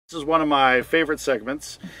This is one of my favorite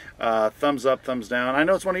segments. Thumbs up, thumbs down. I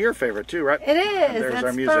know it's one of your favorite too, right? It is. There's That's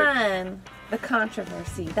our music. fun. The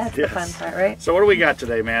controversy. That's the fun part, right? So what do we got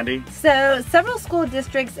today, Mandy? So several school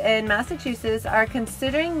districts in Massachusetts are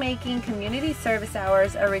considering making community service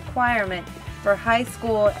hours a requirement for high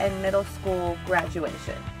school and middle school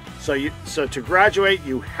graduation. So to graduate,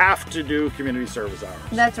 you have to do community service hours.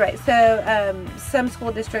 That's right. So some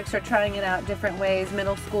school districts are trying it out different ways.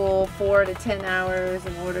 Middle school, 4 to 10 hours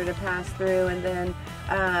in order to pass through, and then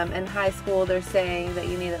in high school, they're saying that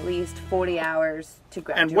you need at least 40 hours to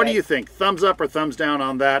graduate. And what do you think? Thumbs up or thumbs down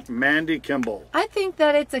on that, Mandy Kimball? I think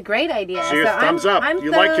that it's a great idea. So you're thumbs up.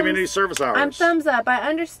 You like community service hours. I'm thumbs up. I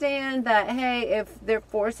understand that, hey, if they're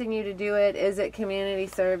forcing you to do it, is it community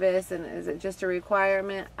service and is it just a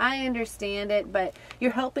requirement? I understand it, but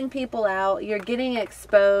you're helping people out. You're getting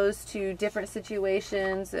exposed to different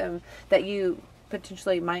situations that you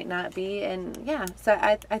potentially might not be, and yeah, so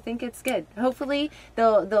I think it's good. Hopefully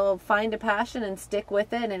they'll find a passion and stick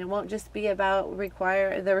with it, and it won't just be about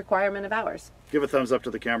the requirement of hours. Give a thumbs up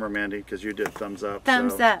to the camera, Mandy, because you did thumbs up.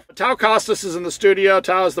 Thumbs up. Thao Costis is in the studio.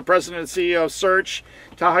 Thao is the president and CEO of Search.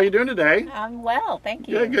 Thao, how are you doing today? I'm well, thank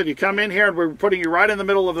you. Good. You come in here and we're putting you right in the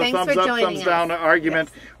middle of the thumbs up, thumbs down argument.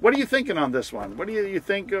 Yes. What are you thinking on this one? What do you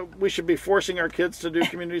think we should be forcing our kids to do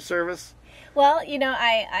community service? Well, you know,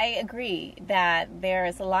 I agree that there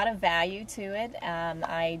is a lot of value to it.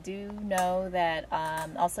 I do know that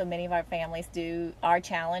also many of our families are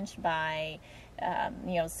challenged by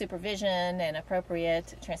you know, supervision and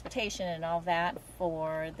appropriate transportation and all that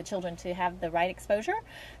for the children to have the right exposure.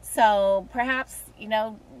 So perhaps, you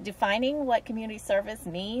know, defining what community service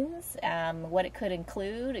means, what it could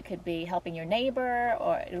include. It could be helping your neighbor,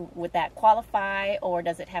 or would that qualify, or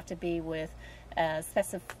does it have to be with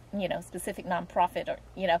specific nonprofit, or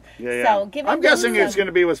So I'm guessing it's going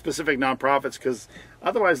to be with specific nonprofits, because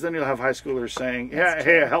otherwise then you'll have high schoolers saying, "Yeah,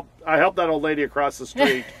 hey, I helped that old lady across the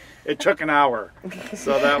street. It took an hour."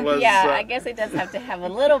 So that was I guess it does have to have a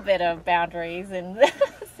little bit of boundaries, and so.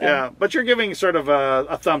 Yeah, but you're giving sort of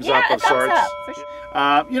a thumbs up of sorts. Up, for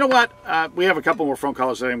sure. You know what? We have a couple more phone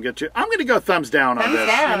callers that I'm going to get to. I'm going to go thumbs down on this.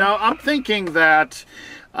 Down. You know, I'm thinking that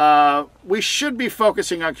we should be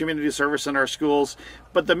focusing on community service in our schools,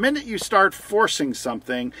 but the minute you start forcing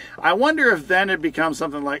something, I wonder if then it becomes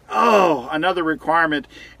something like, oh, another requirement,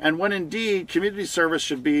 and when indeed community service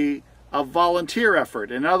should be a volunteer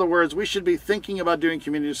effort. In other words, we should be thinking about doing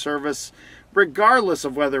community service regardless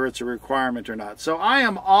of whether it's a requirement or not. So I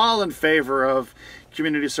am all in favor of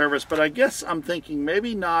community service, but I guess I'm thinking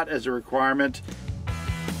maybe not as a requirement,